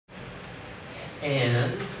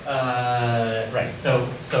And, right, so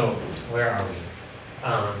where are we?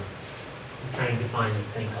 I'm trying to define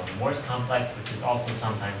this thing called the Morse complex, which is also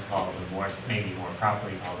sometimes called the Morse, maybe more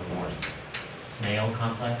properly called the Morse-Smale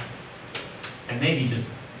complex. And maybe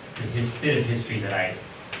just the bit of history that I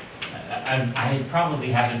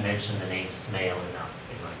probably haven't mentioned the name Smale enough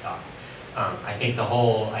in my talk. I think the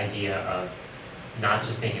whole idea of not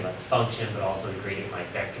just thinking about the function, but also the gradient-like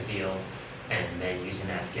vector field, and then using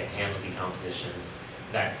that to get handle decompositions,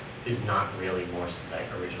 that is not really Morse's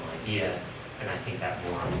original idea, and I think that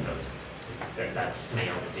more goes to, that's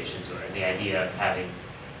Smale's addition to it. And the idea of having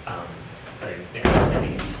the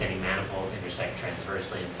ascending and descending manifolds intersect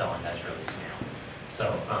transversely and so on, that's really Smale.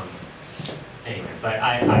 So, anyway, but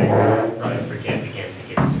I probably forget again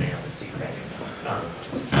to give Smale his due credit.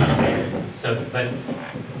 And so,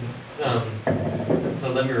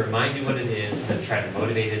 so let me remind you what it is, and then try to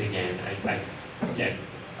motivate it again.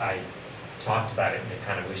 I talked about it in a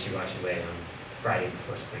kind of wishy-washy way on Friday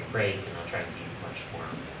before spring break, and I'll try to be much more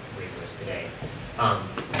rigorous today.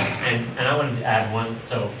 And I wanted to add one.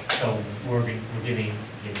 So we're giving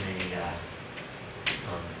a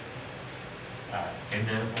n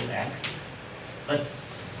manifold X.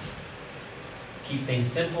 Let's keep things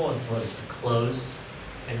simple, and so it's a closed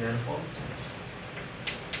n manifold.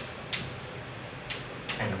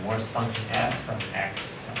 And a Morse function f from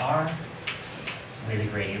x to r with a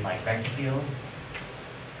gradient-like vector field.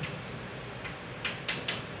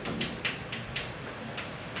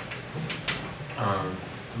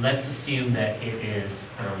 Let's assume that it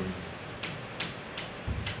is,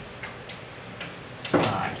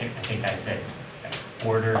 I think I said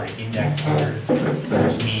order or index order,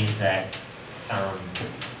 which means that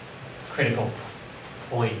critical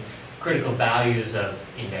points, critical values of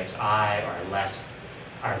index I are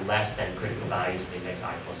less than critical values of index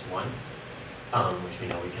I plus 1, which we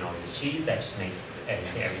know we can always achieve. That just makes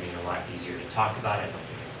everything a lot easier to talk about. I don't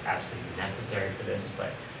think it's absolutely necessary for this,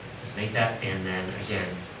 but just make that. And then again,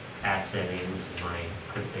 ascending, this is my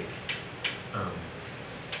cryptic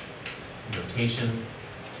notation.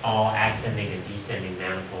 All ascending and descending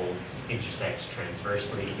manifolds intersect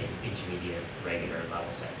transversely in intermediate regular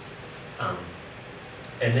level sets.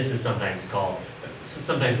 And this is sometimes called,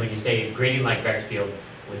 sometimes when you say gradient-like vector field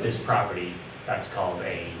with this property, that's called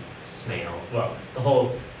a Smale. Well, the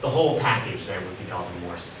whole package then would be called a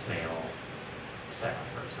Morse-Smale setup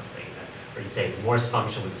or something. Or you'd say Morse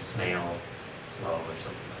function with a Smale flow or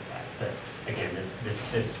something like that. But again, this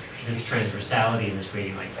transversality in this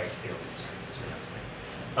gradient-like vector field is Smale's thing.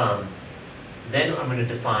 Then I'm going to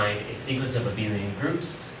define a sequence of abelian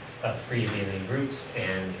groups, of free abelian groups,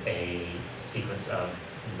 and a sequence of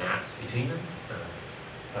maps between them,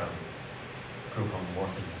 group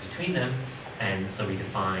homomorphisms between them. And so we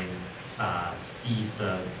define C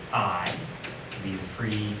sub I to be the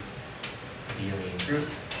free abelian group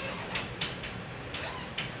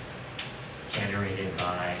generated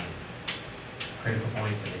by critical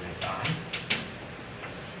points of index I.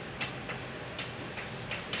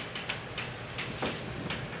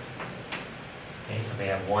 Okay, so they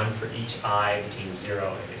have one for each I between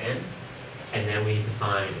 0 and n. And then we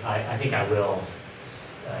define, I think I will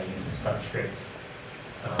use a subscript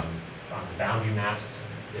on the boundary maps.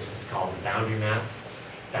 This is called the boundary map.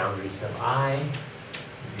 Boundary sub I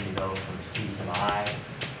is going to go from C sub I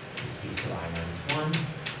to C sub I minus 1.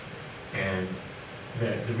 And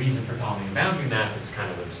the reason for calling it a boundary map is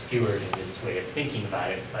kind of obscured in this way of thinking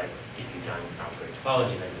about it, but if you've done algebraic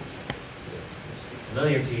topology, then this will be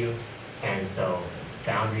familiar to you. And so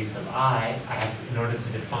boundaries of I have to, in order to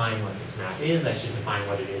define what this map is, I should define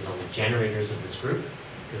what it is on the generators of this group,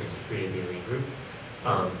 because it's a free abelian group.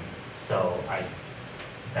 So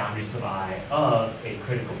boundaries of I of a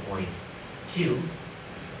critical point Q.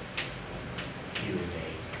 Q is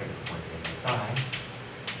a critical point of index I.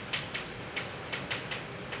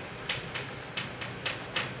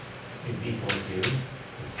 Is equal to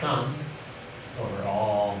the sum over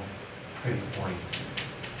all critical points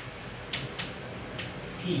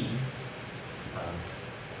P of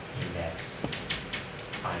index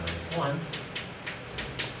I minus 1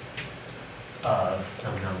 of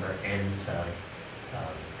some number n sub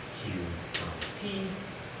Q P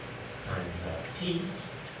times P.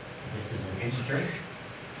 This is an integer,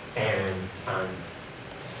 and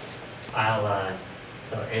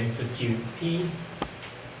so n sub Q P.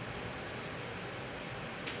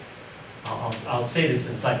 I'll say this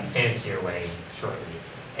in a slightly fancier way shortly.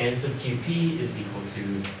 N sub QP is equal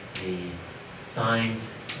to the signed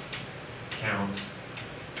count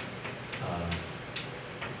of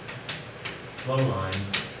flow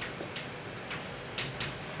lines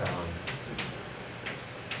from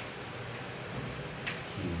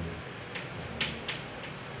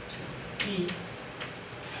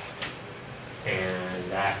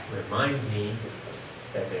reminds me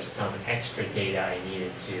that there's some extra data I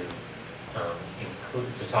needed to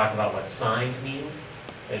include to talk about what signed means.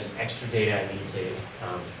 There's an extra data I need to,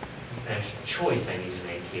 an extra choice I need to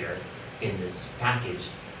make here in this package,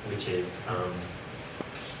 which is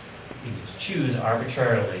you just choose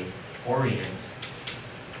arbitrarily orient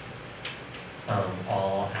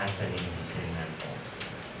all ascending and descending manifolds.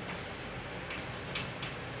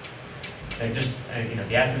 They're just,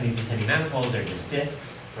 the ascending and descending manifolds are just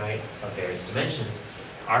disks, right, of various dimensions.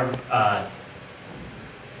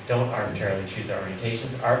 Don't arbitrarily choose their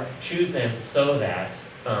orientations. Choose them so that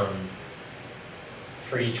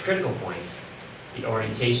for each critical point, the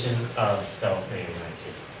orientation of, so maybe I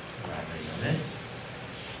should elaborate on this.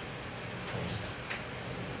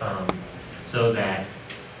 So that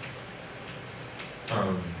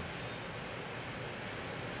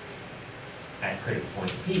at critical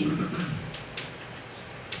point P,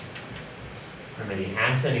 remember the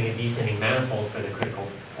ascending and descending manifold for the critical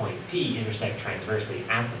point P intersect transversely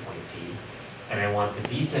at the point P, and I want the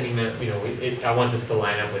descending manifold, I want this to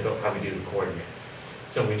line up with how we do the coordinates.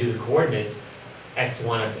 So when we do the coordinates,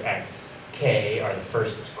 x1 up to xk are the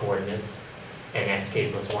first coordinates, and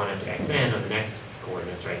xk plus 1 up to xn are the next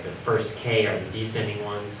coordinates, right? The first k are the descending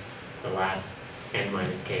ones, the last n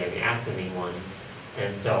minus k are the ascending ones,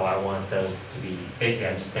 and so I want those to be, basically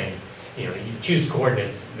I'm just saying, you choose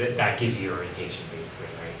coordinates, that gives you your orientation, basically,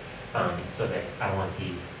 right? So that I want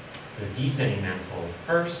the descending manifold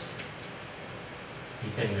first,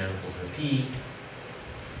 descending manifold for P,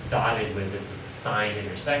 dotted with, this is the signed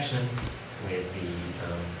intersection, with the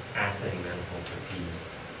ascending manifold for P.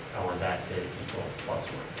 I want that to equal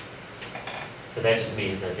 +1. So that just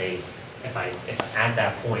means that if at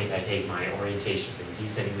that point I take my orientation for the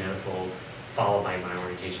descending manifold, followed by my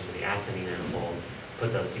orientation for the ascending manifold,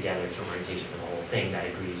 put those together to orientation for the whole thing that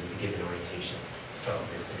agrees with the given orientation. So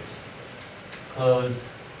this is closed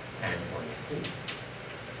and oriented.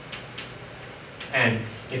 And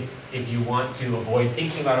if you want to avoid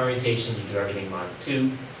thinking about orientation, you do everything mod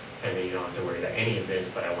 2, and then you don't have to worry about any of this,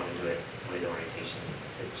 but I want to do it with orientation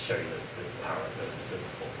to show you the power, the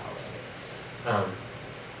full power of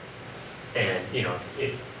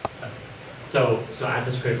it. So at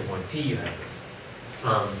this critical point P, you have this.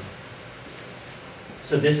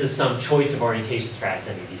 So this is some choice of orientations for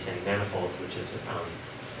ascending and descending manifolds, which is,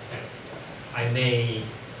 I may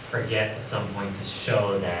forget at some point to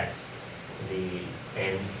show that the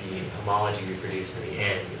homology we produce in the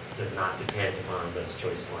end does not depend upon those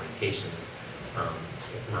choice of orientations.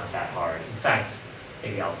 It's not that hard. In fact,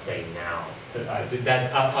 maybe I'll say now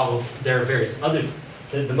there are various other.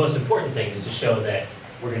 The most important thing is to show that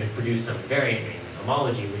we're going to produce some variant in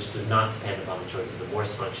homology which does not depend upon the choice of the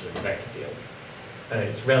Morse function in the vector field.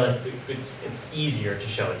 It's easier to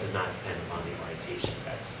show it does not depend upon the orientation.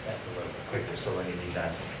 That's a little bit quicker. So let me leave that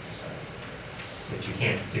as an exercise, which you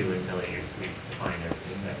can't do until we've defined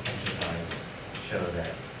everything. That exercise will show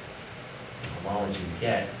that the homology we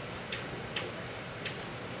get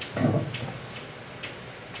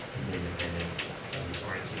is independent of this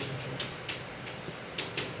orientation choice.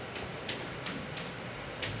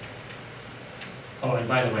 Oh, and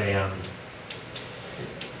by the way,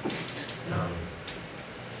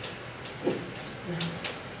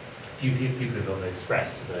 few people have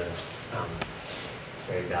expressed the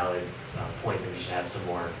very valid point that we should have some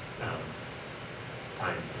more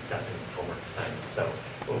time discussing homework assignments. So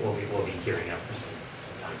we'll be gearing up for some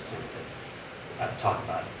time soon to talk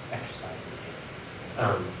about exercises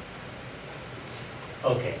again.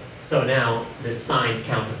 Okay, so now this signed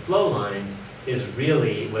count of flow lines is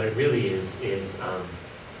really, what it really is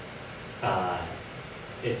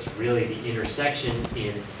it's really the intersection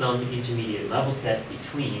in some intermediate level set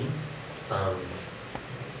between, so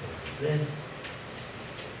it's this.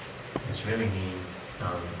 This really means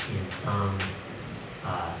in some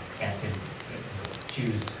f in,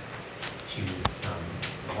 choose some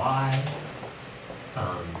y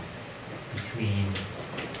between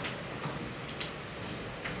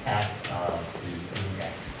f of the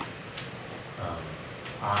index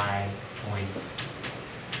I points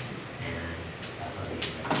and f of the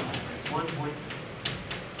index I -1 points.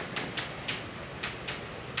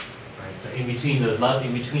 Right, so in between those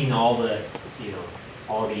in between all the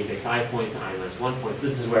all the index I points and I -1 points,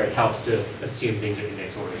 this is where it helps to assume things are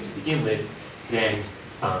index order to begin with. Then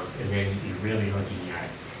and then you're really looking at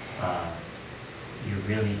you're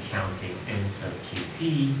really counting n sub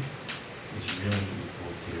qp, which is really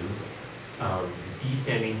equal to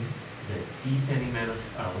the descending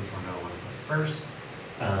manifold, which one do I want to put first?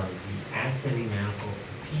 The ascending manifold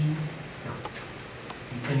for P,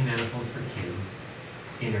 descending manifold for Q,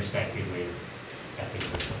 intersected with F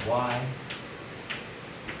inverse of y.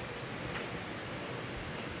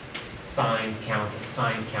 Signed count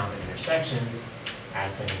of intersections,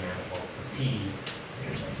 ascending manifold for P,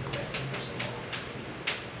 intersecting with F inverse of y.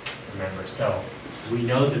 Remember, so we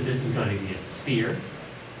know that this is going to be a sphere,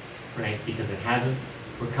 right? Because it hasn't,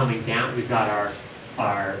 we're coming down, we've got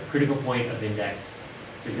our critical point of index,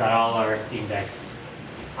 we've got all our index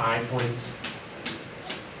I points,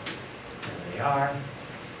 there they are,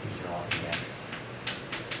 these are all index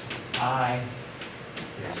I,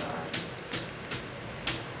 here's our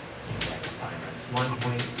index I minus 1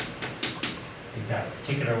 points. We've got a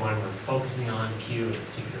particular one we're focusing on, Q, a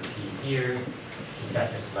particular P here. We've got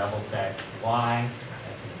this level set Y,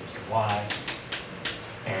 F inverse of Y.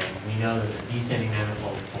 And we know that the descending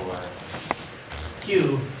manifold for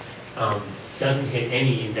Q doesn't hit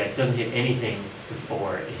any index, doesn't hit anything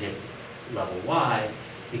before it hits level Y,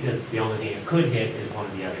 because the only thing it could hit is one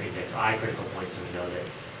of the other index I critical points, and we know that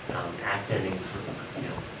ascending,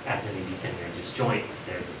 ascending, descending are disjoint if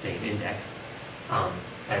they're the same index.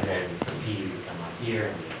 And then for P, we come up here,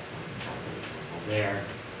 and we have some ascending manifold there, and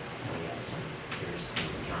we have some, here's some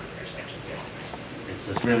count intersection here. And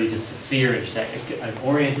so it's really just a sphere, an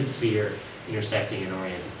oriented sphere intersecting an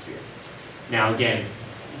oriented sphere. Now again,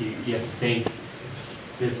 you have to think,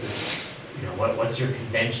 this is, what's your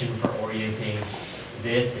convention for orienting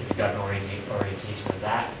this, if you've got an orientation of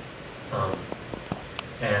that.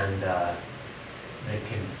 They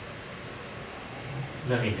can,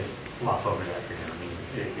 let me just slough over that for now. I mean,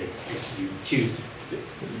 if you choose,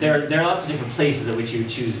 there are lots of different places at which you would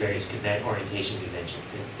choose various orientation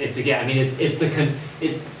conventions. It's again, I mean,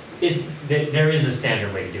 there is a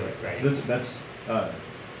standard way to do it, right? That's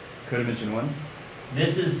codimension 1?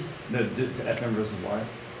 This is the F inverse of Y?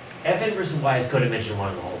 F inverse of Y is codimension 1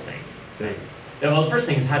 of the whole thing. Same. Well, the first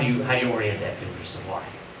thing is how do you orient F inverse of Y?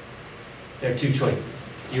 There are two choices.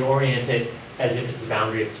 You orient it as if it's the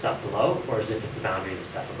boundary of the stuff below, or as if it's the boundary of the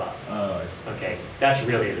stuff above. Oh, I see. Okay, that's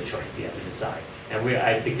really the choice you have to decide. And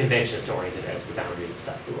the convention is to orient it as the boundary of the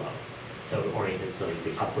stuff below. So orient it so that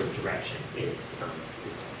the upward direction is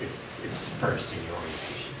first in your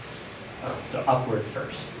orientation. So upward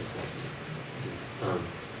first is what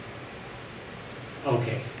you do.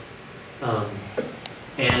 Okay.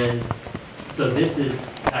 And so this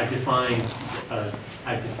is, I've defined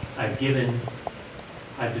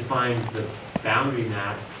the boundary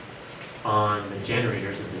map on the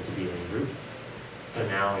generators of this abelian group. So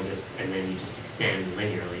now and then you just extend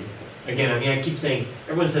linearly. Again, I mean, I keep saying,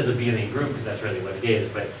 everyone says abelian group because that's really what it is,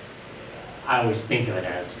 but I always think of it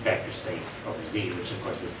as vector space over Z, which of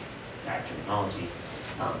course is that terminology.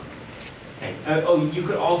 You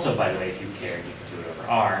could also, by the way, if you cared, you could do it over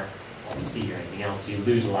R or C or anything else. You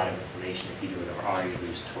lose a lot of information. If you do it over R, you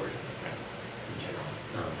lose toward it, right, in general.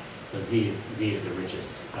 So Z is the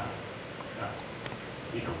richest, where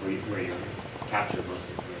you're going to capture the most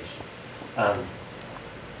information.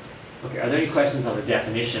 Okay, are there any questions on the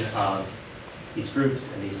definition of these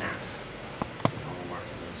groups and these maps?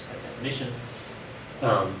 Homomorphisms by definition.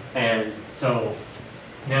 And so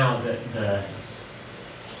now the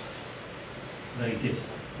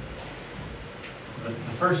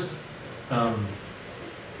first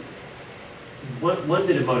one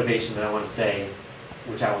bit of motivation that I want to say,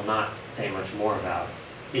 which I will not say much more about,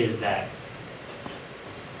 is that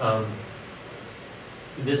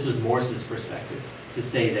this is Morse's perspective, to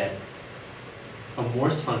say that a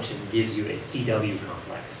Morse function gives you a CW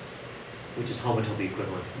complex, which is homotopy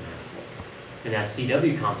equivalent to the manifold. And that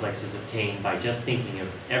CW complex is obtained by just thinking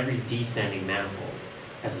of every descending manifold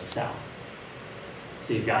as a cell.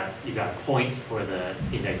 So you've got a point for the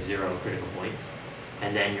index 0 critical points,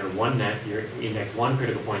 and then your index 1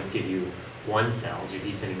 critical points give you 1 cells. Your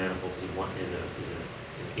descending manifold is an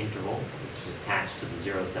interval, which is attached to the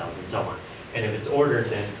 0 cells, and so on. And if it's ordered,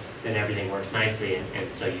 then everything works nicely,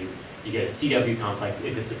 and so you get a CW complex.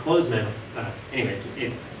 If it's a closed manifold, anyway,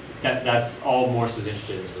 that's all Morse was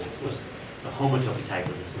interested in, was the homotopy type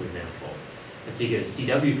of the smooth manifold. And so you get a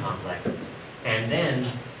CW complex, and then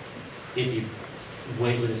if you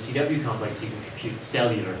went with a CW complex, you can compute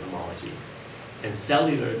cellular homology. And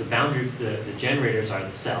cellular, the generators are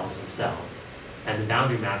the cells themselves, and the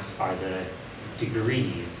boundary maps are the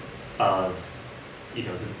degrees of,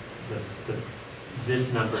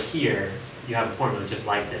 this number here. You have a formula just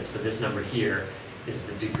like this, but this number here is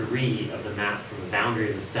the degree of the map from the boundary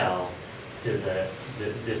of the cell to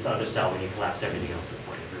this other cell when you collapse everything else to a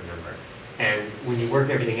point, if you remember. And when you work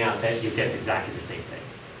everything out, that you get exactly the same thing.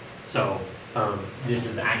 So this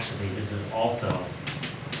is also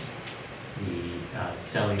the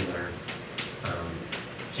cellular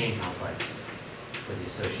chain complex for the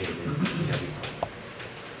associated CW complex.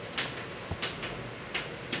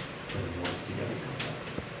 CW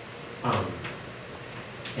complex.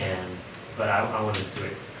 But I want to do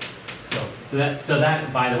it. So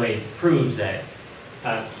that, by the way, proves that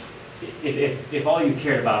if all you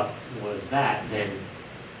cared about was that, then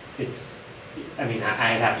it's, I mean,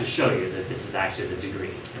 I'd have to show you that this is actually the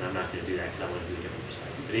degree, and I'm not going to do that because I want to do a different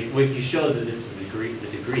perspective. But if you show that this is the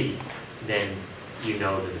degree, then you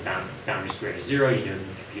know that the boundary squared is 0, you know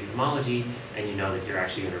the compute homology, and you know that you're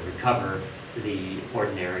actually going to recover the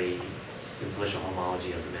ordinary simplicial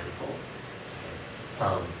homology of the manifold.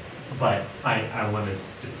 But I want to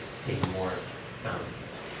sort of take a more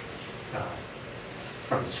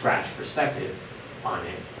from scratch perspective on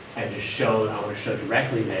it, and just show, I want to show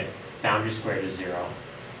directly that boundary squared is 0,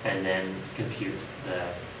 and then compute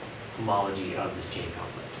the homology of this chain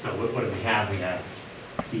complex. So what do we have? We have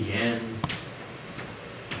Cn,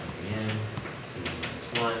 Cn, C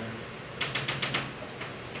minus 1,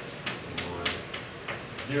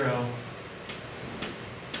 C1, 0.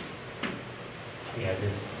 Yeah,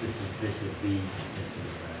 this is the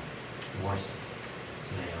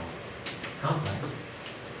Morse-Snail complex.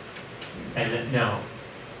 And then, now,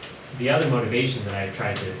 the other motivation that I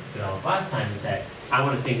tried to develop last time is that I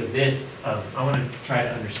want to think of this, I want to try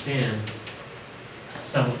to understand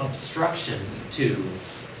some obstruction to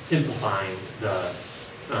simplifying the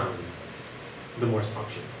Morse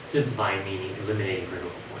function. Simplifying meaning eliminating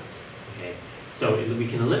critical points. Okay, so we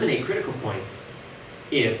can eliminate critical points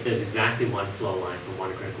if there's exactly one flow line from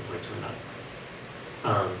one critical point to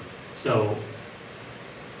another. So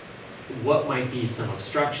what might be some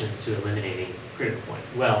obstructions to eliminating critical point?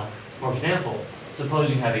 Well, for example, suppose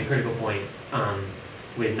you have a critical point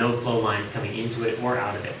with no flow lines coming into it or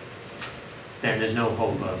out of it. Then there's no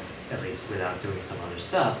hope of, at least without doing some other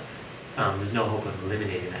stuff, there's no hope of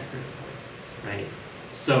eliminating that critical point, right?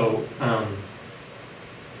 So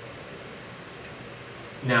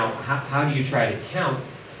now, how do you try to count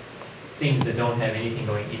things that don't have anything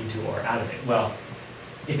going into or out of it? Well,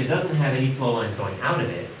 if it doesn't have any flow lines going out of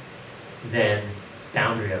it, then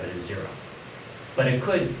boundary of it is 0. But it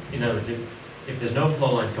could, in other words, if there's no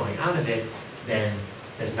flow lines going out of it, then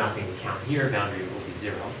there's nothing to count here, boundary will be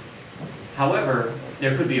 0. However,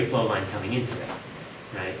 there could be a flow line coming into it,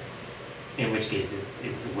 right? In which case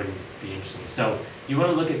it wouldn't be interesting. So you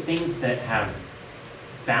want to look at things that have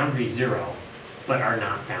boundary 0, but are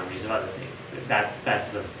not boundaries of other things. That's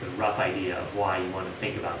the rough idea of why you want to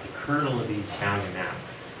think about the kernel of these boundary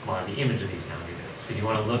maps on the image of these boundary maps, because you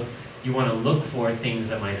want to look for things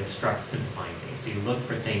that might obstruct simplifying things. So you look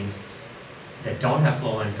for things that don't have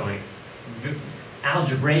flow lines going,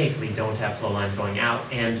 algebraically don't have flow lines going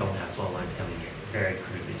out and don't have flow lines coming in, very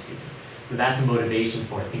crudely speaking. So that's a motivation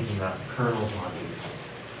for thinking about the kernels mod images.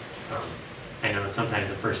 I know that sometimes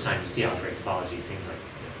the first time you see algebraic topology, it seems like,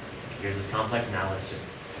 here's this complex, now let's just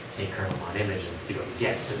take kernel mod image and see what we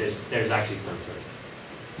get. But there's actually some sort of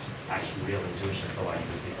actually real intuition for why you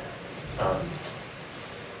would do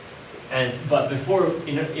that. But before,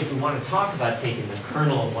 if we want to talk about taking the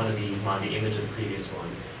kernel of one of these mod the image of the previous one,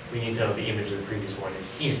 we need to know the image of the previous one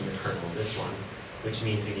is in the kernel of this one, which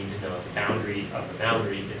means we need to know the boundary of the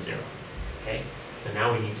boundary is 0. Okay? So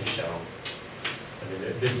now we need to show,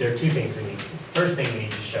 there are two things we need. First thing we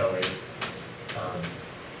need to show is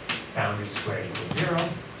boundary squared equals 0,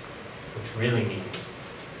 which really means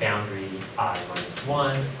boundary I minus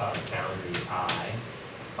 1 of boundary I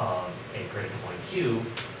of a critical point Q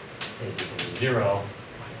is equal to 0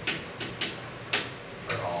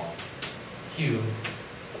 for all Q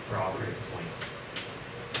for all critical points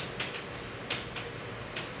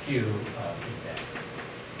Q of index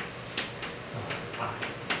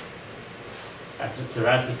I. So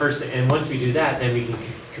that's the first thing. And once we do that, then we can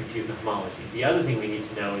compute the homology. The other thing we need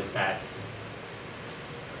to know is that,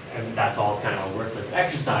 and that's all kind of a worthless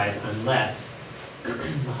exercise unless the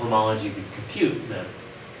homology we compute, the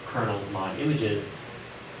kernel's mod images,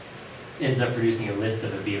 ends up producing a list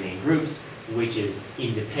of abelian groups, which is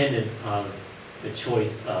independent of the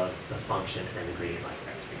choice of the function and the gradient-like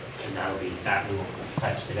vector field. And that we won't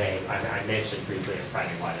touch today. I mentioned briefly on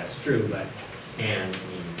Friday why that's true, but and in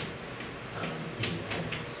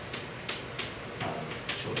independence of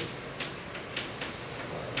choice.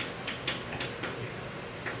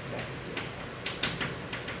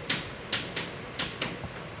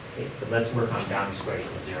 Okay, but let's work on boundary squared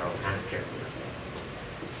equals 0 kind of carefully.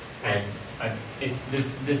 And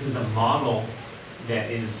this is a model that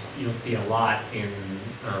you'll see a lot in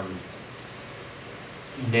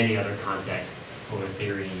many other contexts, fluid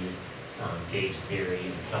theory, gauge theory,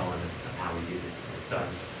 and so on, of how we do this. And so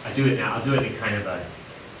I do it now. I'll do it in kind of a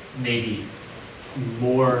maybe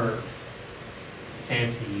more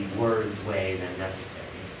fancy words way than necessary.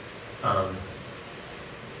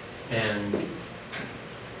 And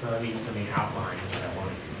so let me outline what I want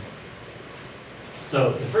to do.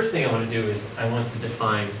 So the first thing I want to do is I want to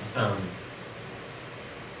define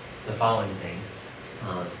the following thing.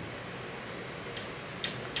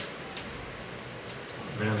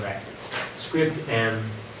 Remember that script m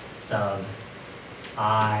sub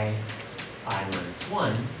I minus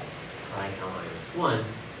 1, I comma minus 1,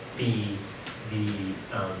 be the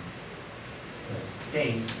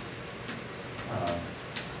space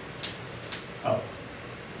of,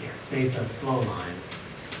 space of flow lines.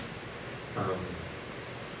 So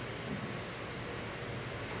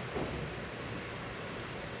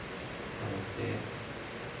let's see it.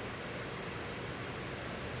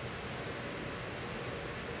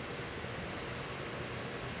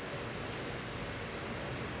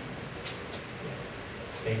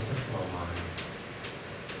 Space of flow lines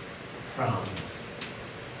from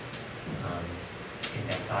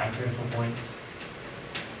index I critical points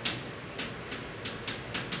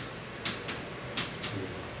to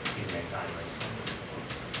index I minus 1 critical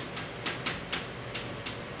points.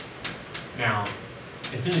 Now,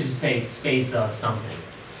 as soon as you say space of something,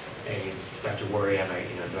 and you start to worry, am I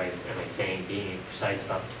saying being precise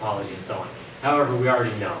about the topology and so on. However, we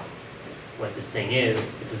already know what this thing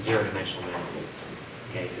is. It's a zero-dimensional manifold.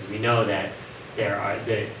 Okay, because we know that there are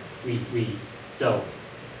this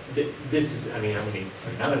is, I'm going to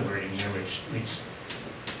put another word in here, which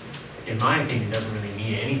in my opinion doesn't really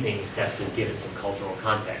mean anything except to give it some cultural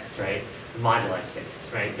context, right? Moduli space,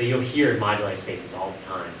 right? But you'll hear moduli spaces all the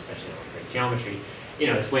time, especially in algebraic geometry.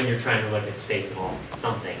 It's when you're trying to look at space of all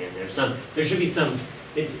something, and there should be some.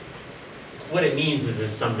 What it means is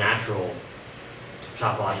there's some natural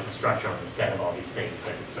topological structure on the set of all these things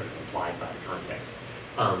that is sort of implied by the context.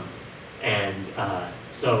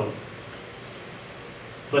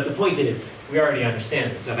 But the point is, we already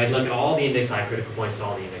understand this. So if I look at all the index I critical points and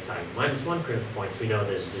all the index I minus 1 critical points, we know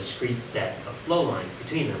there's a discrete set of flow lines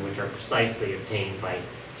between them, which are precisely obtained by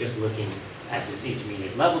just looking at this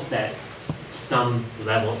intermediate level set, some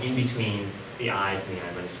level in between the i's and the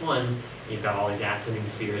I minus 1s. You've got all these ascending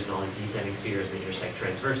spheres and all these descending spheres, and they intersect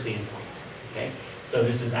transversely in points. Okay? So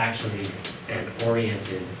this is actually an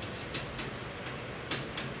oriented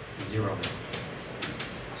zero manifold.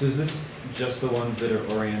 So is this just the ones that are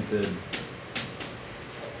oriented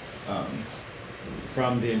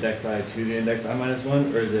from the index I to the index I minus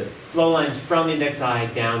 1, or is it? Flow lines from the index I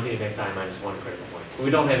down to index I minus 1 critical points. We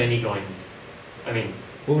don't have any going,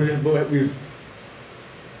 Well,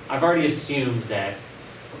 I've already assumed that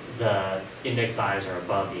the index i's are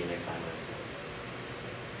above the index I minus 1s.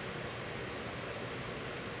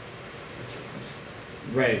 That's your question.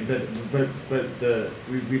 Right, but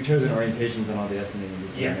we've chosen orientations on all the ascending and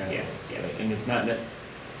descending Yes. right? And it's not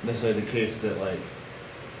necessarily the case that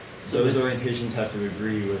So those this, orientations have to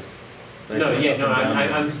agree with.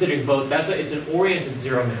 I'm considering both. It's an oriented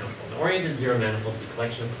zero manifold. An oriented zero manifold is a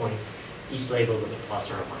collection of points, each labeled with a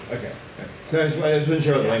plus or a minus. Okay. So I just wasn't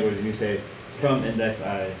sure what the language when you say from index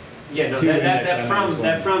I. Yeah, no, to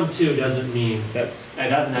that from to doesn't mean it that's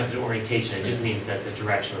doesn't have to do orientation. It just means that the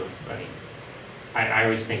direction of. I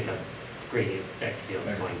always think of gradient vector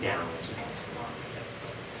fields going down, which is also wrong, I guess.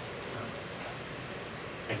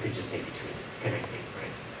 But I could just say between, connecting,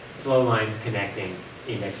 right? Flow lines connecting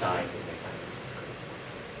index I to index I minus 1 critical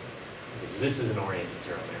points. Because this is an oriented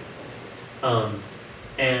zero manifold.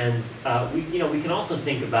 We can also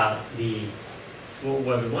think about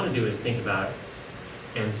what we want to do is think about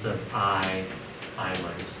m sub I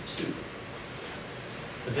minus 2.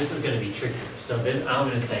 But this is going to be trickier. So I'm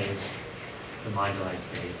going to say it's the moduli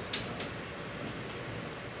space,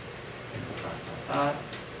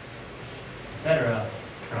 etc.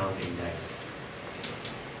 from index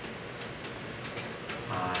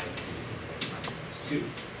I to index minus 2.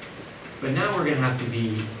 But now we're going to have to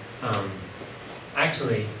be,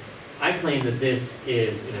 actually, I claim that this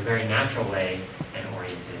is, in a very natural way, an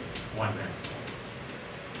oriented one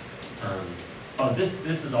manifold.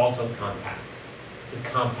 This is also compact. It's a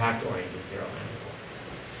compact oriented zero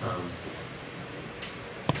manifold.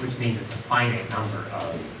 Which means it's a finite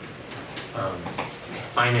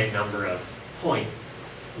number of points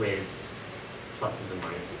with pluses and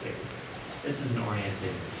minuses. This is an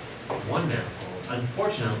oriented one manifold.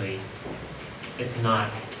 Unfortunately, it's not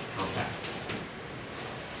compact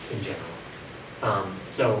in general.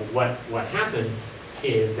 So what happens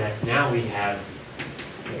is that now we have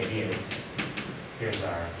the idea is here's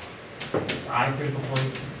I critical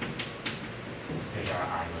points. Here's our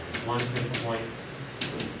I minus 1 critical points.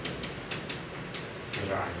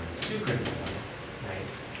 Here's our I minus 2 critical points, right?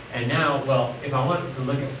 And now, well, if I want to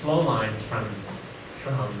look at flow lines from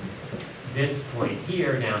this point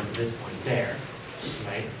here down to this point there,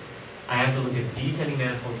 right? I have to look at the descending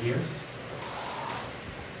manifold here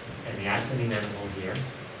and the ascending manifold here.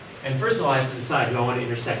 And first of all, I have to decide, do I want to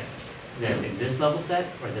intersect them in this level set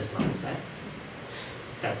or this level set?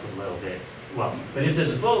 That's a little bit, well, but if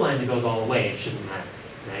there's a flow line that goes all the way, it shouldn't matter,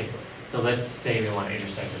 right? So let's say we want to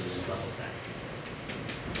intersect them in this level set.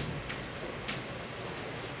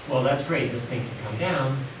 Well, that's great. This thing can come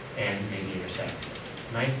down and maybe intersect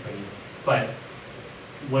nicely. But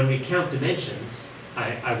when we count dimensions,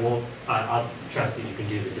 I'll trust that you can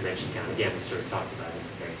do the dimension count. Again, we sort of talked about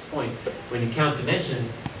this at various points. When you count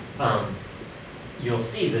dimensions, you'll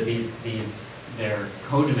see that their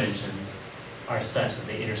codimensions are such that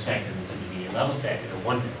they intersect in this intermediate level set in a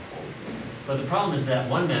one manifold. But the problem is that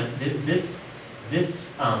this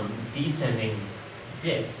descending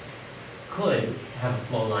disk could have a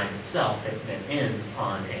flow line itself that ends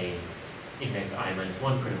on a index I minus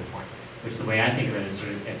 1 critical point, which the way I think of it is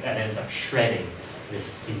sort of, that ends up shredding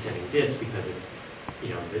this descending disk because it's,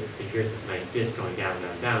 here's this nice disk going down,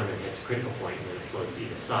 down, down, and it hits a critical point and then it flows to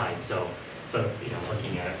either side. So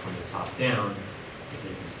looking at it from the top down, if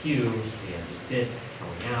this is Q, we have this disk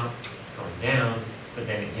going out, going down, but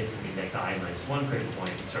then it hits an index I minus 1 critical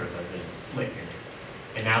point, and sort of like there's a slit in it.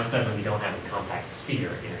 And now suddenly we don't have a compact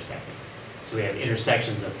sphere intersecting. So we have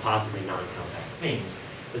intersections of possibly non-compact things.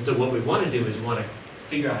 And so what we want to do is we want to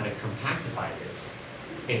figure out how to compactify this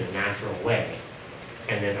in a natural way,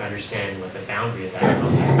 and then understand what the boundary of that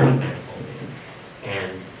compact one manifold is.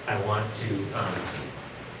 And I want to,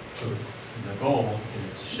 so the goal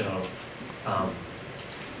is to show,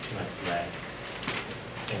 let's let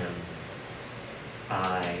m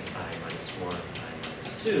I minus 1, I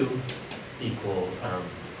minus 2 equal,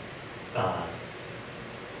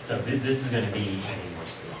 so this is going to be, I need more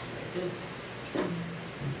space like this.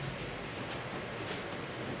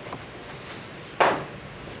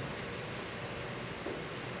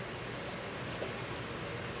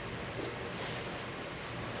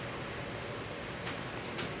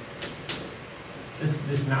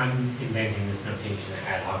 I'm inventing this notation in an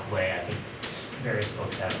ad hoc way. I think various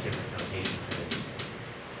books have different notation for this.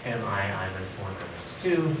 Mi I minus 1, I minus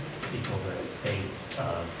 2 equal the space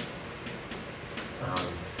of,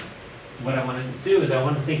 what I want to do is I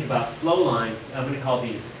want to think about flow lines. I'm going to call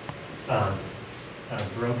these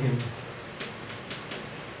broken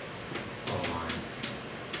flow lines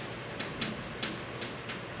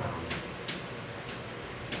from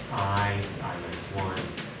I to I minus 1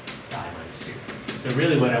 to I minus 2. So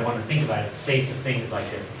really what I want to think about is space of things like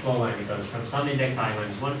this. A flow line that goes from some index I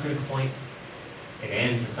minus 1 critical point, it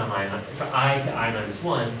ends at some I to I minus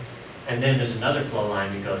 1, and then there's another flow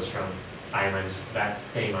line that goes from that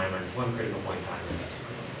same I minus 1 critical point to I minus 2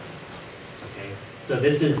 critical point. Okay? So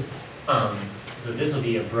this is, so this will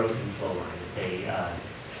be a broken flow line. It's a,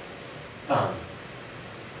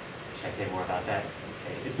 should I say more about that?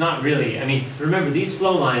 Okay. It's not really, I mean, remember these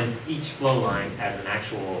flow lines, each flow line has an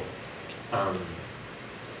actual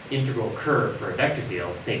integral curve for a vector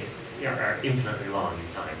field are infinitely long in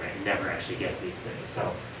time, right? You never actually get to these things.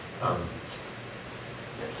 So,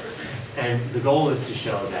 and the goal is to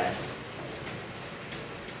show that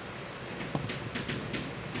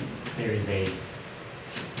there is a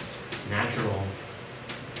natural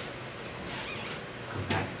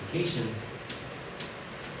compactification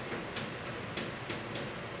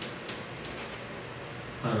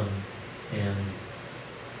and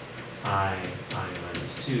I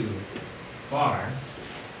minus 2 bar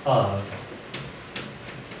of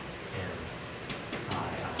and I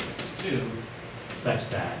minus 2 such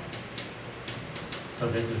that, so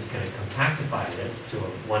this is going to compactify this to a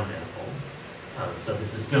one manifold. So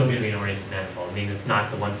this is still going to be an oriented manifold. I mean, it's not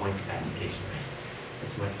the one-point compactification, right?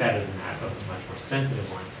 It's much better than that, but a much more sensitive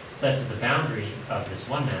one, such that the boundary of this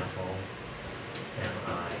one manifold, Mi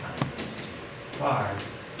minus 2 bar,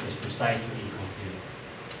 is precisely equal to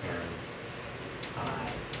I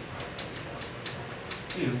minus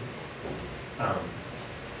 2.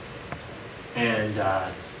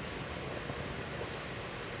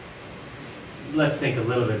 Let's think a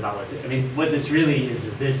little bit about what this really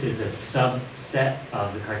is this is a subset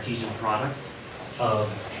of the Cartesian product of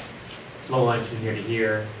flow lines from here to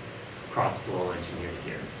here, cross flow lines from here to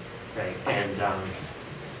here, right?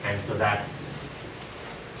 And so that's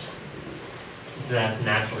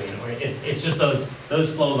naturally, it's just those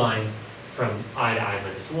flow lines from I to I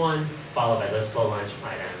minus 1, followed by those flow lines from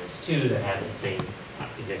I to I minus 2 that have the same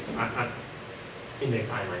index I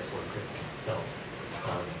minus 1 critical. So,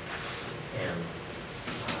 and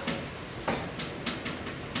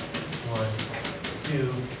 1, 2,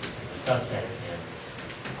 subset, and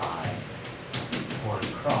I 1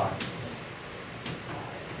 cross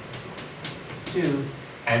 2,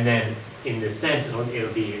 and then in the sense it'll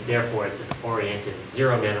be, therefore it's an oriented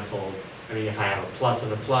zero manifold. I mean, if I have a plus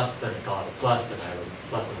and a plus, then I call it a plus. If I have a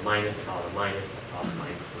plus and a minus, I call it a minus. I call it a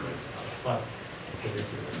minus and a minus, I call it a plus. Okay,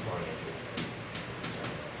 this is an oriented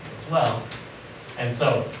as well. And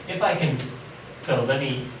so if I can, so let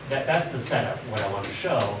me, that's the setup, what I want to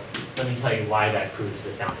show. Let me tell you why that proves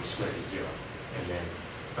that boundary squared is 0.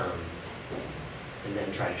 And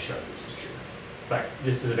then try to show this is true. But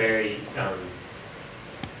this is a very,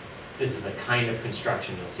 this is a kind of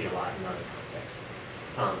construction you'll see a lot in other contexts.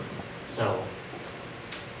 So,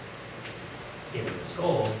 given this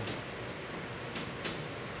goal,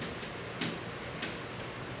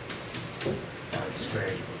 boundary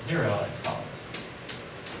squared equals 0 as follows.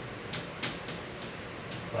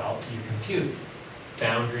 Well, you compute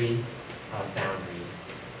boundary of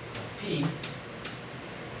P.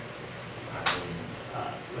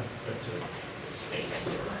 Let's put to it space.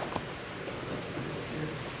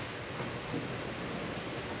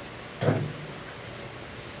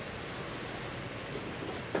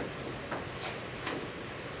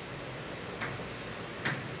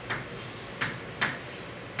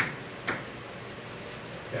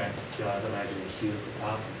 Okay, you guys imagine the Q at the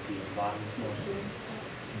top and P at the bottom before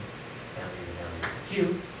down Q.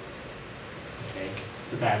 Okay,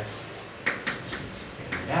 so that's just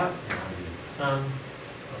figure it out. Now I'll do the sum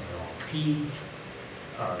over all P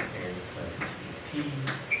of n sub P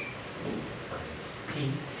times P.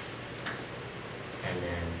 And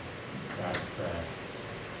then that's the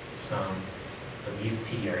sum. So these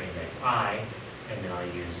P are index I, and then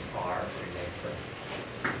I'll use R for index of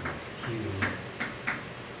Q.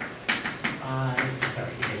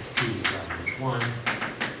 Index P is 1,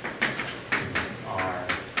 index R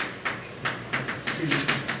is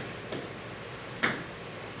 2,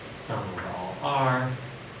 sum over all R,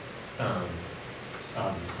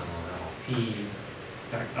 of the sum over all P,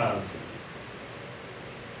 sorry, of,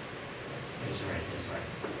 I should write this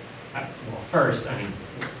right. Well, first, I mean,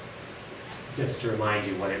 just to remind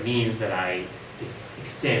you what it means that I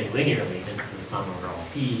extend linearly, this is the sum over all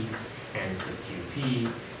P, n sub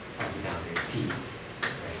QP, of the boundary of P, right?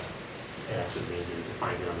 And that's what it means that we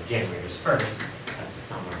define it on the generators first. That's the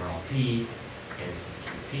sum over all P, n sub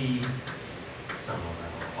QP, sum over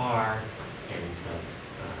all R, n sub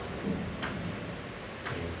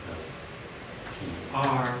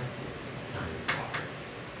PR times R,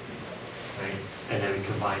 right? And then we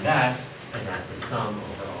combine that, and that's the sum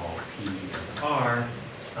over all P times R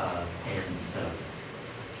of n sub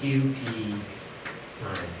QP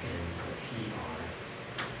times n sub PR.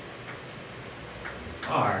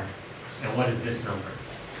 R. Now, what is this number?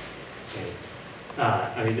 Okay.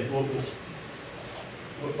 I mean, well,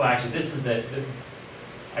 actually, this is the.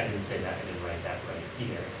 I didn't say that. I didn't write that right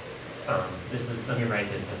either. This is. Let me write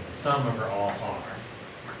this as the sum over all R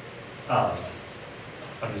of.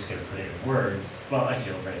 I'm just going to put it in words. Well,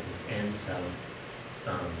 actually, I'll write this n sub.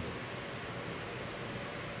 Or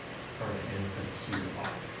n sub QR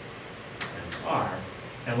times R.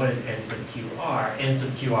 And what is n sub QR? N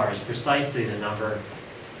sub QR is precisely the number,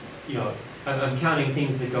 you know, I'm counting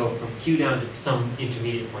things that go from Q down to some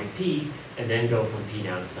intermediate point P, and then go from P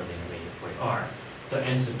down to some intermediate point R. So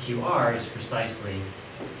n sub QR is precisely,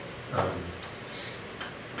 n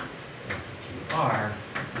sub QR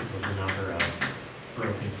equals the number of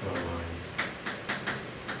broken flow lines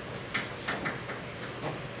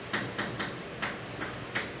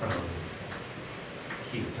from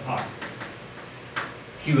Q to R.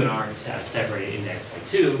 Q and R have separated index by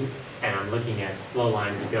 2, and I'm looking at flow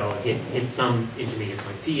lines that go hit some intermediate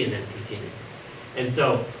point P and then continue. And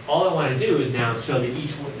so all I want to do is now show that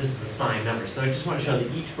each one, this is the signed number, so I just want to show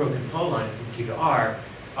that each broken flow line from Q to R,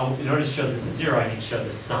 in order to show this is 0, I need to show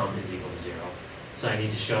the sum is equal to 0. So I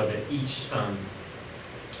need to show that each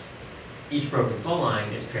broken flow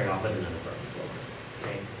line is paired off with another broken flow line.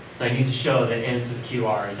 Okay? So I need to show that n sub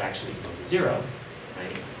QR is actually equal to 0,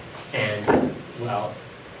 right? And well,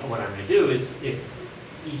 what I'm going to do is if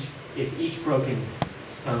each broken,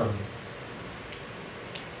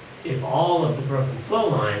 if all of the broken flow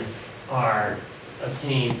lines are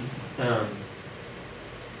obtained,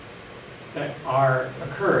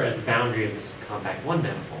 occur as the boundary of this compact 1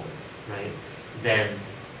 manifold, right? Then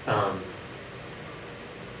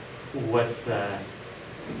what's the,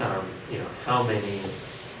 you know, how many,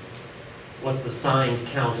 what's the signed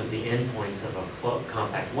count of the endpoints of a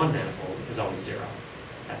compact 1 manifold is always 0.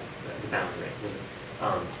 That's the boundary.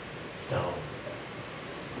 So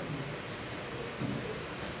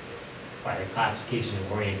by the classification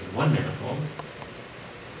of oriented 1 manifolds,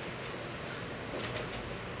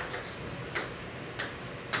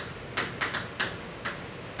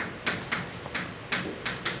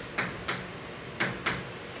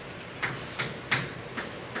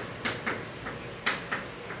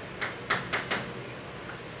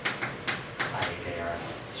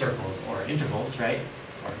 circles or intervals, right?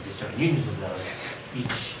 Or disjoint unions of those,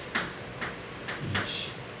 each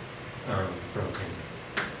broken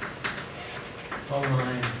flow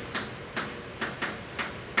line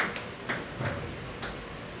from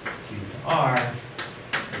Q to R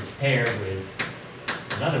is paired with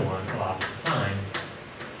another one of opposite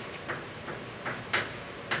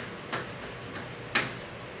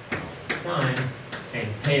sign and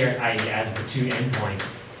paired, i.e. as the two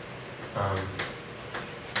endpoints,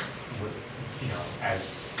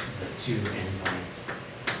 as the two endpoints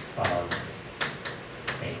of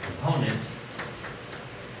a component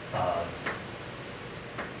of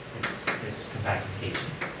this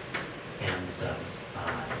compactification and some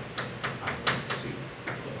two.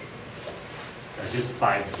 So just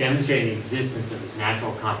by demonstrating the existence of this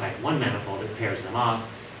natural compact one manifold, it pairs them off,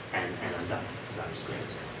 and I'm done. I'm just going to.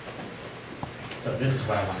 So this is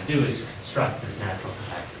what I want to do, is construct this natural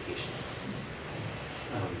compactification.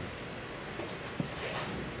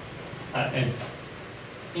 An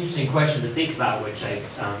interesting question to think about, which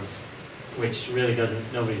really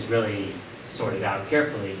nobody's really sorted out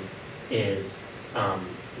carefully, is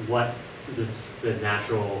what the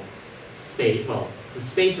natural space, the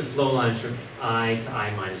space of flow lines from I to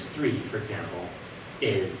I minus 3, for example,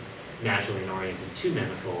 is naturally an oriented two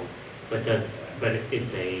manifold, but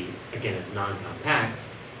it's it's non-compact,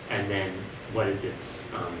 and then what is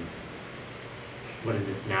its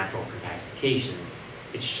natural compactification?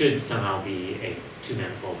 It should somehow be a two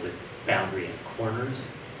manifold with boundary and corners,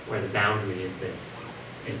 where the boundary is this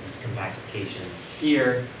compactification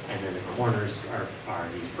here, and then the corners are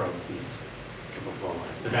these triple flow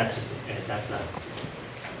lines. But that's just that's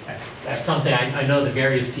something I know the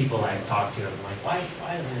various people I've talked to. I'm like, why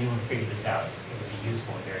doesn't anyone figure this out? It would be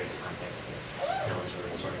useful in various contexts. But no one's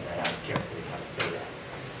really sorted that out carefully how to say that.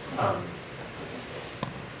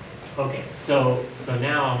 Okay, so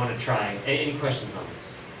now I want to try. Any questions on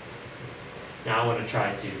this? Now I want to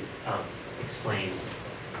try to explain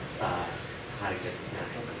how to get this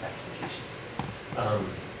natural compactification.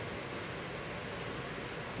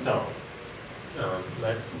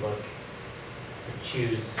 Let's look to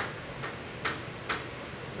choose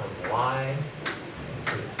some y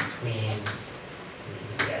between the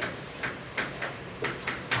index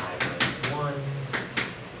I minus ones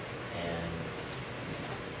and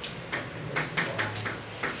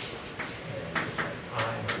index I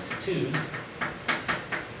minus twos.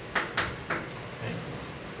 Okay.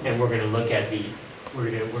 And we're going to look at we're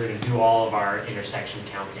going to do all of our intersection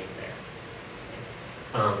counting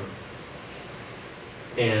there.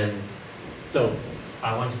 And so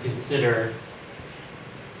I want to consider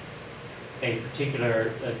a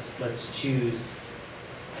particular, let's choose,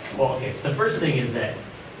 well, okay, the first thing is that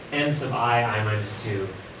m sub I minus 2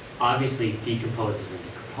 obviously decomposes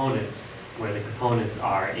into components, where the components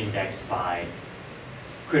are indexed by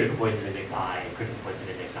critical points of index I and critical points of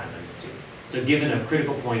index I minus 2. So given a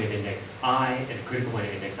critical point of index I and a critical point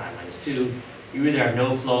of index I minus 2, you either have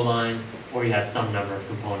no flow line or you have some number of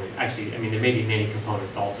components. Actually, I mean, there may be many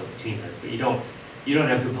components also between those, but you don't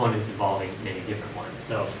have components involving many different ones.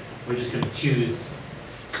 So we're just going to choose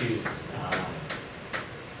Q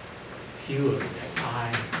of index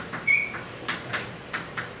I,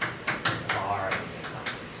 R of index I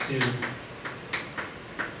minus 2.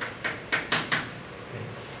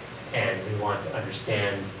 And we want to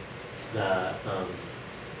understand the,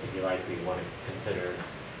 if you like, we want to consider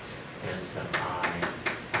m sub I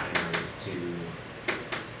minus 2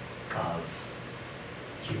 of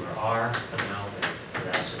Q or R somehow. So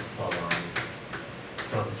that's just flow lines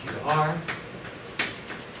from Q to R.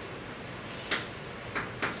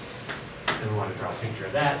 And we want to draw a picture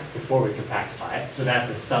of that before we compactify it. So that's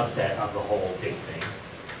a subset of the whole big thing.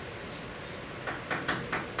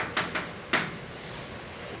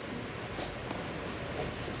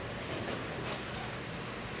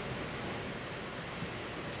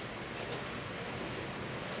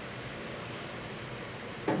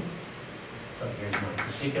 So here's my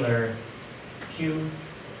particular Q,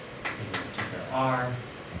 here's my particular R,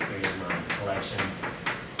 here's my collection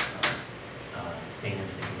of things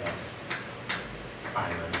of index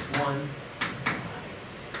I minus 1, I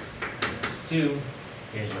minus 2.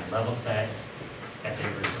 Here's my level set, F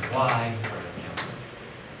inverse of Y, where I'm counting.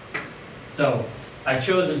 So I've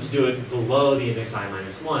chosen to do it below the index I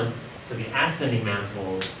minus 1s, so the ascending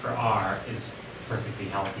manifold for R is perfectly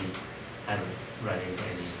healthy, hasn't run into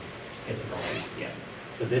any difficulties yet.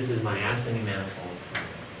 So this is my ascending manifold for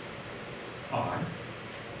index R.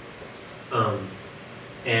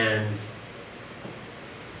 And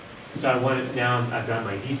so I want it, now I've got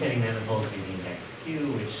my descending manifold for the index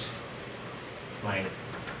Q, which might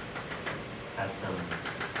have some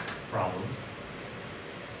problems.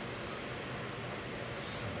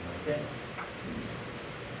 Something like this.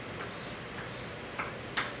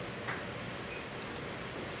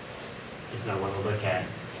 And so I want to look at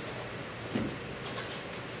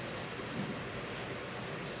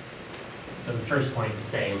so the first point to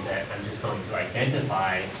say is that I'm just going to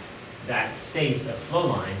identify that space of flow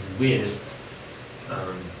lines with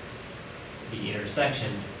the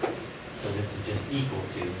intersection. So this is just equal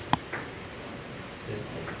to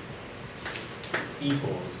this thing.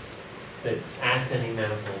 Equals the ascending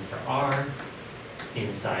manifold for R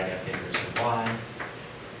inside F inverse of Y.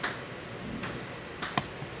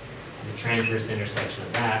 And the transverse intersection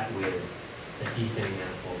of that with the descending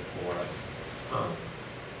manifold for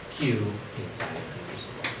Q inside F inverse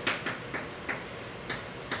of Y.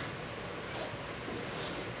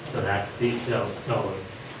 So that's the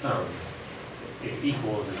it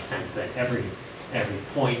equals in the sense that every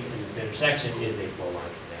point in this intersection is a flow line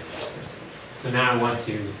from that universe. So now I want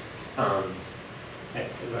to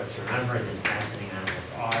let's remember this ascending manifold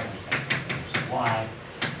for R intersecting Y.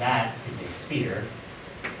 That is a sphere.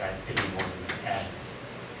 That's to be one S.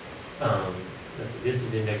 Let's see, this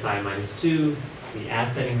is index I minus 2. The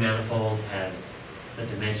ascending manifold has the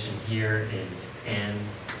dimension here is n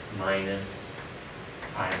minus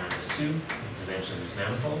I minus 2. This is the dimension of this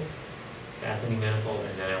manifold. It's ascending manifold,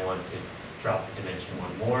 and then I want to drop the dimension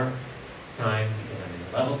one more time because I'm in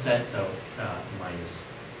the level set, so minus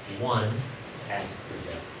 1 S to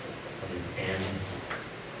the, what is n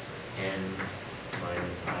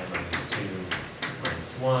minus I minus 2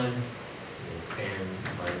 minus 1 is n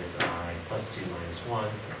minus I plus 2 minus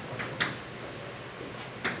 1, so plus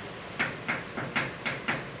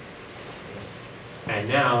 1. And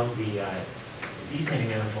now the descending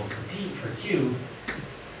manifold for Q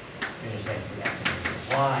intersect with F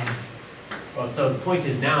and Y. Well, so the point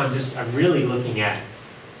is now I'm really looking at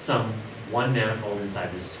some one manifold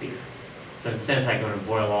inside this sphere. So in a sense, I'm going to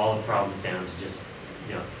boil all the problems down to just,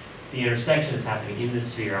 the intersection is happening in this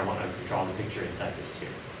sphere. I want to control the picture inside this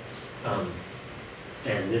sphere.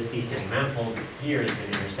 And this descending manifold here is going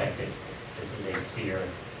to intersect it. This is a sphere.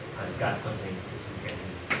 I've got something. This is n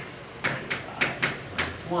minus I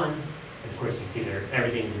minus 1. And of course, you see there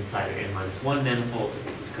everything's inside of n minus 1 manifold. So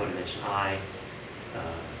this is codimension I.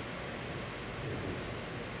 This is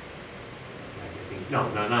no,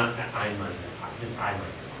 not I minus I, just I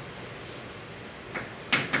minus 1.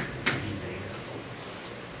 It's the descending manifold.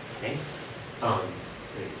 Okay.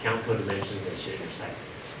 Count codimensions, they should intersect.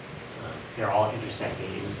 They're all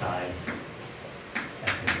intersecting inside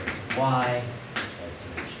F inverse of Y, which has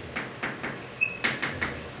dimension n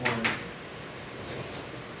minus 1.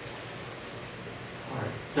 All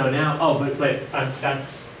right. So now, but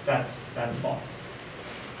that's false.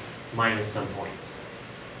 Minus some points.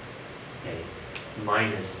 Okay.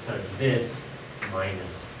 Minus, so it's this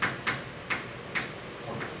minus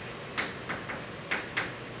points.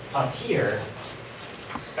 Up here,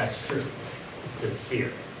 that's true. It's the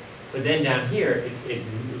sphere. But then down here, it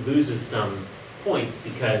loses some points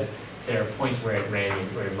because there are points where it might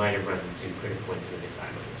have run into critical points in index I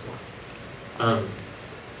minus 1.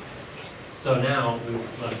 So now,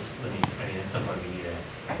 at some point we need a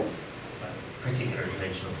particular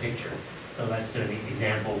dimensional picture. So let's do an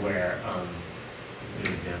example where,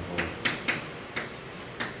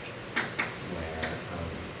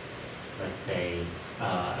 let's say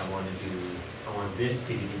I want this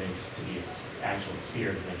to be an actual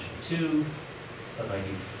sphere of dimension 2. So if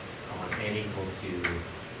I want n equal to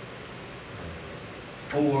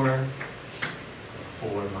 4, so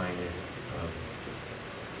 4 minus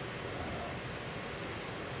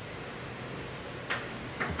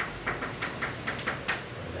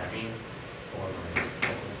what does that mean? 4 minus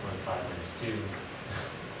 4 plus 1, 5 minus 2.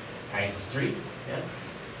 I equals 3, yes?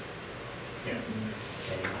 Yes.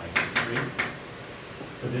 Okay, I equals 3.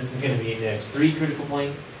 So this is going to be index 3 critical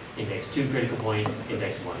point, index 2 critical point,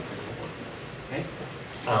 index 1 critical point. Okay?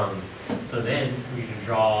 So then we can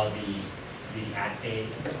draw we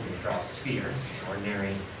can draw a sphere,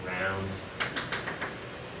 ordinary, round.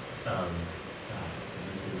 So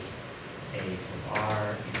this is A sub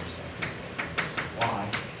R intersecting F inverse of Y.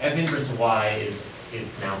 F inverse of Y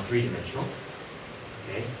is now 3-dimensional.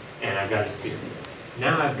 Okay? And I've got a sphere.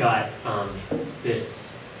 Now I've got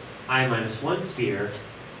this I minus 1 sphere.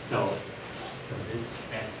 So this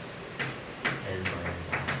S n minus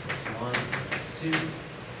I plus 1 plus 2,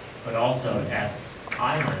 but also S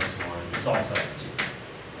I minus 1 is also S2.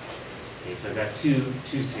 Okay, so I've got two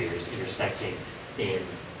spheres intersecting in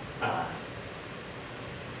a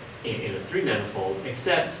 3-manifold,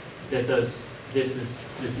 except that this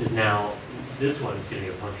is now, this one is going to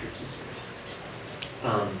be a puncture 2 spheres.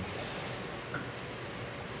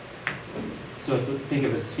 so it's think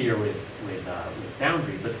of a sphere with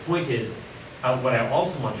boundary. But the point is, what I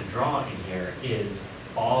also want to draw in here is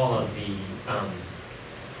all of the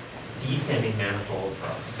descending manifolds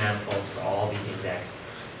for all the index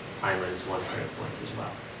I minus 1 critical points as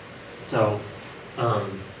well. So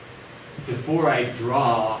before I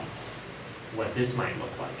draw what this might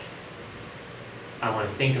look like, I want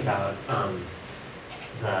to think about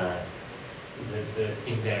the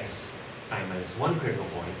index I minus 1 critical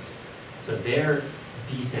points. So their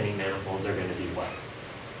descending manifolds are going to be what?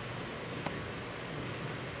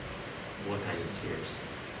 What kinds of spheres?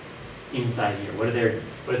 Inside here, what are the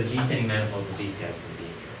descending manifolds of these guys going to be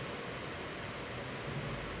here?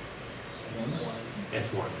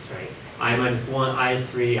 S1s, right? I minus 1, I is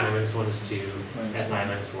 3, I minus 1 is 2, Si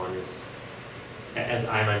minus 1 is, Si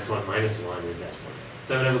minus 1 minus 1 is S1.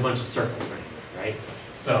 So I'm going to have a bunch of circles right here, right?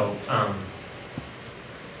 So,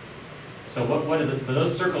 but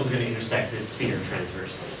those circles are going to intersect this sphere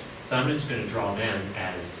transversely. So I'm just going to draw them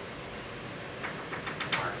as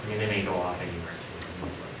arcs. I mean, they may go off anywhere.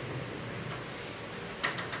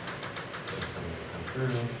 Some of them come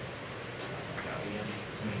through.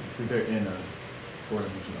 Because they're in a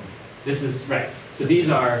four-dimensional. This is right. So these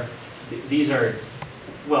are,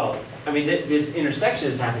 well, I mean, this intersection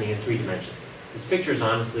is happening in 3 dimensions. This picture is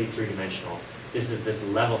honestly 3-dimensional. This is this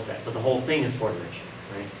level set, but the whole thing is 4-dimensional,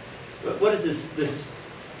 right? What is this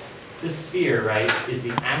sphere, right, is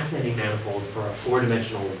the ascending manifold for a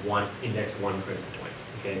 4-dimensional index 1 critical point,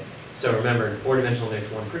 okay? So remember, in 4-dimensional index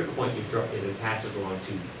 1 critical point, it attaches along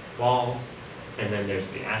 2 walls, and then there's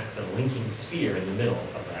the linking sphere in the middle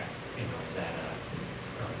of that,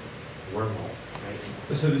 wormhole, right?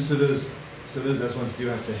 So those S1s do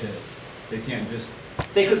have to hit. They can't just.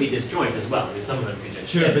 They could be disjoint as well. I mean, some of them could just.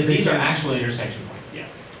 Sure, yeah, but these are actual intersection points.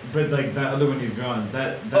 Yes. But like that other one you've drawn,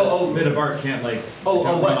 that bit of art can't like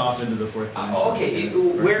run off into the 4th dimension. Okay.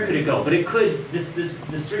 Where could it go? But it could. This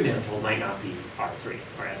 3 manifold might not be R3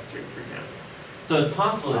 or S3, for example. So it's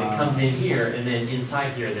possible that it comes in here, and then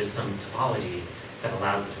inside here there's some topology that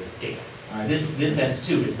allows it to escape. This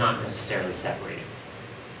S2 is not necessarily separated.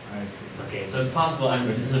 I see. Okay, so it's possible. I mean,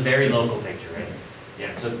 this is a very local picture, right?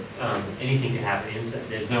 Yeah. So anything could happen inside.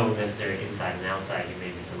 There's no necessary inside and outside. There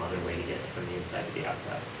may be some other way to get from the inside to the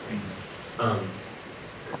outside. Right?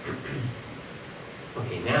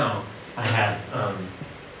 Okay. Now I have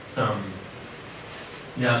some.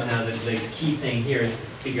 Now the key thing here is to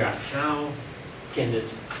figure out how can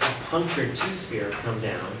this punctured 2-sphere come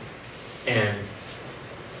down, and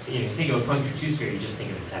you think of a punctured 2-sphere, you just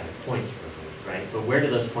think of it as having points for it, right? But where do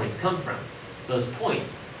those points come from? Those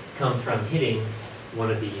points come from hitting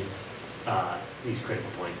one of these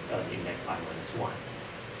critical points of index I minus 1.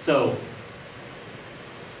 So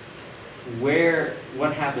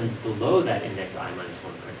what happens below that index I minus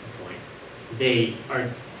 1 critical point? They are,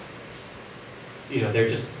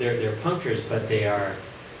 they're punctures, but they are.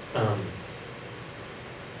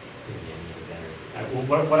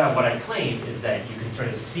 What I claim is that you can sort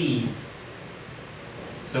of see.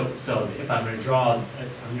 So if I'm going to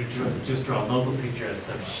just draw a local picture of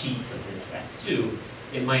some sheets of this S2,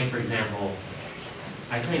 it might, for example,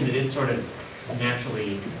 I claim that it sort of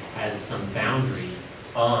naturally has some boundary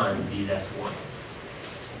on these S1s.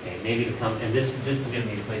 Okay, maybe to come, and this is going to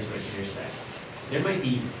be the place where it intersects. So there might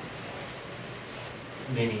be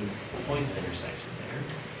many points of intersection there.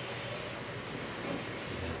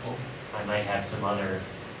 For example, I might have some other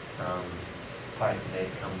parts of it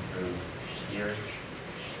come through here.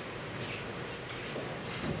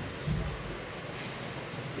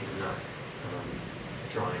 Let's see, I'm not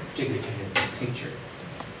drawing a particularly convincing picture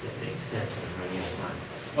that makes sense, and I'm running out of time.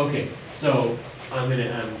 Okay, so I'm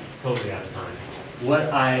totally out of time.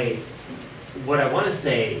 What I want to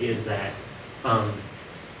say is that a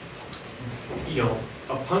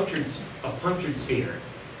punctured sphere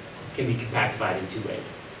can be compactified in 2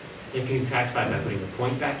 ways. It can be compactified by putting the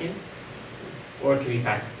point back in, or it can be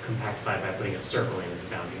compactified by putting a circle in as a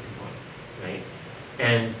boundary component, right?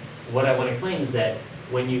 And what I want to claim is that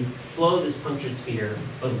when you flow this punctured sphere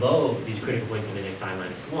below these critical points of index I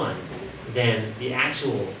minus 1, then the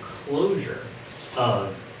actual closure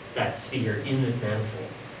of that sphere in this manifold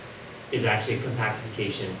is actually a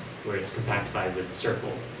compactification where it's compactified with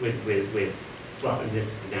circle, well, in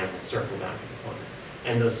this example, circle boundary components.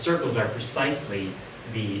 And those circles are precisely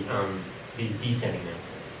these descending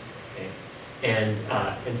manifolds, okay?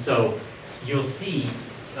 And so you'll see,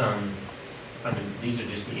 these are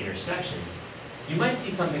just the intersections. You might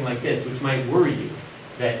see something like this, which might worry you,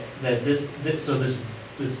 that this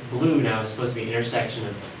blue now is supposed to be an intersection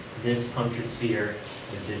of this punctured sphere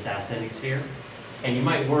with this ascending sphere. And you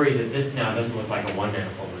might worry that this now doesn't look like a one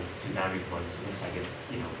manifold with two boundary points. It looks like it's,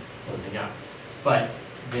 you know, closing up. But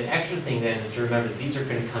the extra thing then is to remember that these are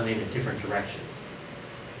going to come in different directions.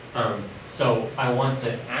 So I want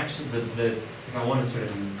to actually, if I want to sort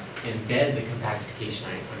of embed the compactification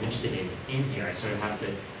I'm interested in here, I sort of have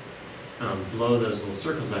to blow those little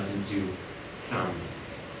circles up into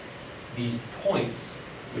these points,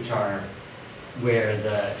 which are where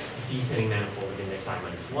the descending manifold of index I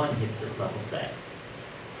minus 1 hits this level set.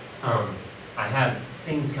 I have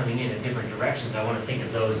things coming in different directions. I want to think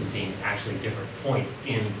of those as being actually different points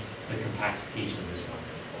in the compactification of this one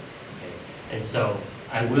manifold. Okay? And so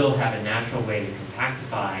I will have a natural way to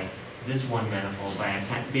compactify this one manifold by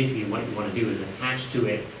basically what you want to do is attach to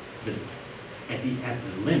it at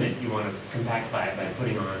the limit. You want to compactify it by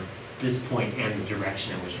putting on this point and the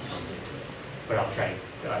direction in which it comes into it. But I'll try to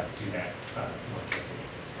do that more carefully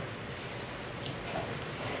next time.